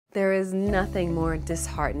There is nothing more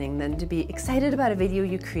disheartening than to be excited about a video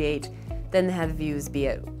you create, then have views be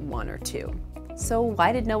at 1 or 2. So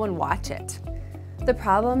why did no one watch it? The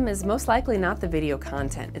problem is most likely not the video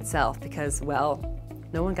content itself because, well,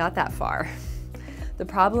 no one got that far. The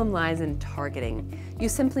problem lies in targeting. You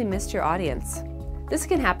simply missed your audience. This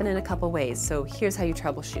can happen in a couple ways, so here's how you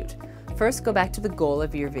troubleshoot. First, go back to the goal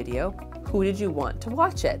of your video. Who did you want to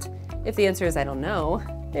watch it? If the answer is I don't know,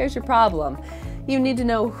 there's your problem. You need to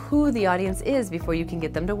know who the audience is before you can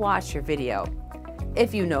get them to watch your video.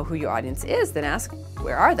 If you know who your audience is, then ask,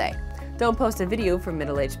 where are they? Don't post a video for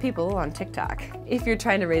middle-aged people on TikTok. If you're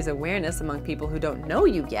trying to raise awareness among people who don't know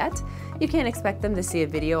you yet, you can't expect them to see a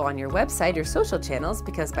video on your website or social channels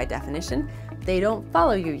because by definition, they don't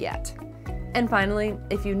follow you yet. And finally,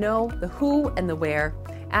 if you know the who and the where,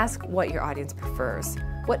 ask what your audience prefers.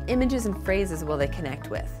 What images and phrases will they connect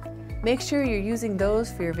with? Make sure you're using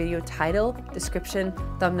those for your video title, description,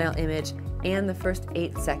 thumbnail image, and the first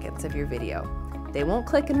 8 seconds of your video. They won't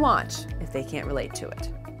click and watch if they can't relate to it.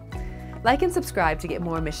 Like and subscribe to get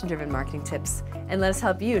more mission-driven marketing tips, and let us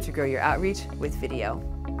help you to grow your outreach with video.